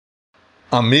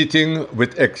A meeting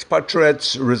with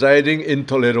expatriates residing in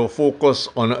Toledo focused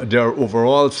on their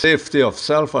overall safety of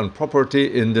self and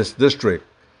property in this district.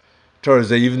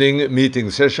 Thursday evening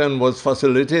meeting session was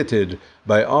facilitated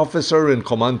by Officer in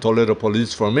Command Toledo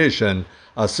Police Formation,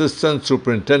 Assistant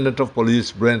Superintendent of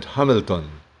Police Brent Hamilton.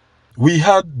 We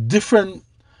had different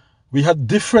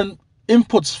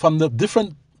inputs from the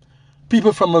different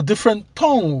people from a different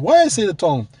tongue. Why I say the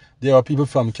tongue? There are people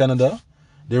from Canada,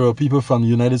 there are people from the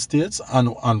United States,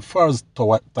 and far as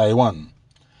Taiwan.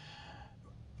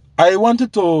 I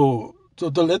wanted to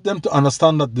let them to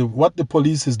understand that what the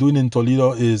police is doing in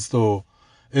Toledo is to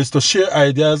share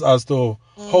ideas as to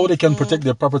how they can protect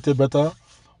their property better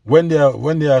when they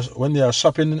are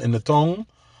shopping in the town,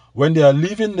 when they are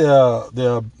leaving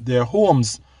their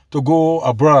homes to go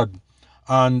abroad,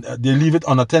 and they leave it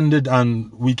unattended,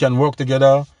 and we can work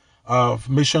together,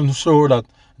 making sure that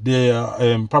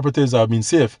their properties are being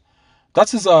safe.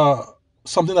 That is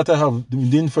something that I have been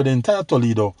doing for the entire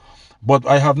Toledo. But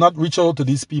I have not reached out to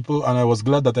these people, and I was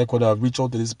glad that I could have reached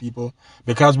out to these people,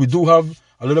 because we do have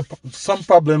some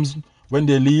problems when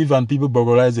they leave and people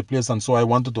burglarize the place, and so I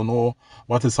wanted to know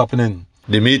what is happening.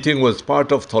 The meeting was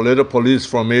part of Toledo Police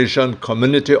Formation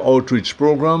Community Outreach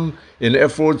Program in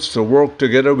efforts to work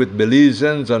together with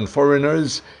Belizeans and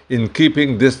foreigners in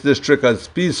keeping this district as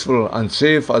peaceful and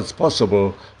safe as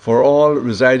possible for all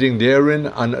residing therein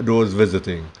and those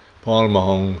visiting. Paul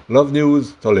Mahung, Love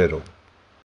News, Toledo.